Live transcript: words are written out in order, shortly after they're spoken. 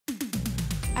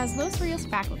As Los Rios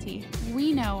faculty,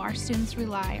 we know our students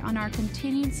rely on our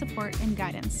continued support and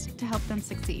guidance to help them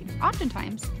succeed.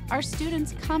 Oftentimes, our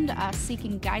students come to us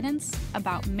seeking guidance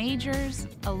about majors,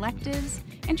 electives,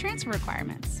 and transfer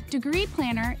requirements. Degree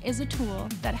Planner is a tool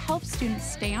that helps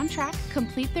students stay on track,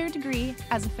 complete their degree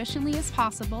as efficiently as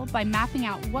possible by mapping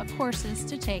out what courses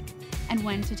to take and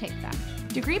when to take them.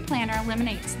 Degree Planner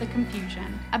eliminates the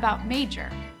confusion about major,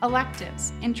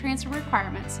 electives, and transfer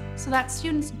requirements so that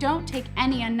students don't take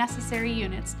any unnecessary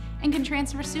units and can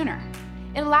transfer sooner.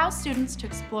 It allows students to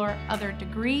explore other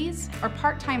degrees or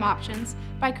part-time options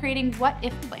by creating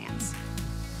what-if plans.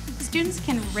 Students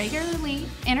can regularly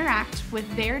interact with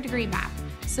their degree map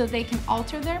so they can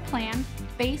alter their plan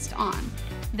based on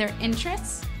their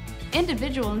interests,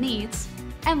 individual needs,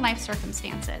 and life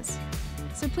circumstances.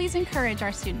 So please encourage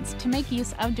our students to make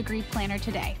use of Degree Planner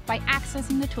today by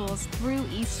accessing the tools through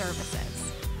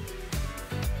e-services.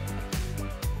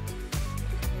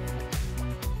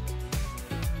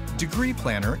 Degree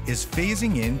Planner is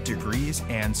phasing in degrees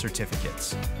and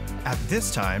certificates. At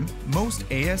this time, most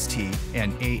AST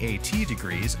and AAT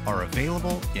degrees are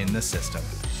available in the system.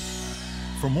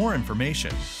 For more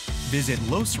information, visit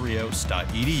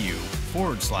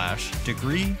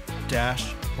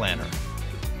losrios.edu/degree-planner.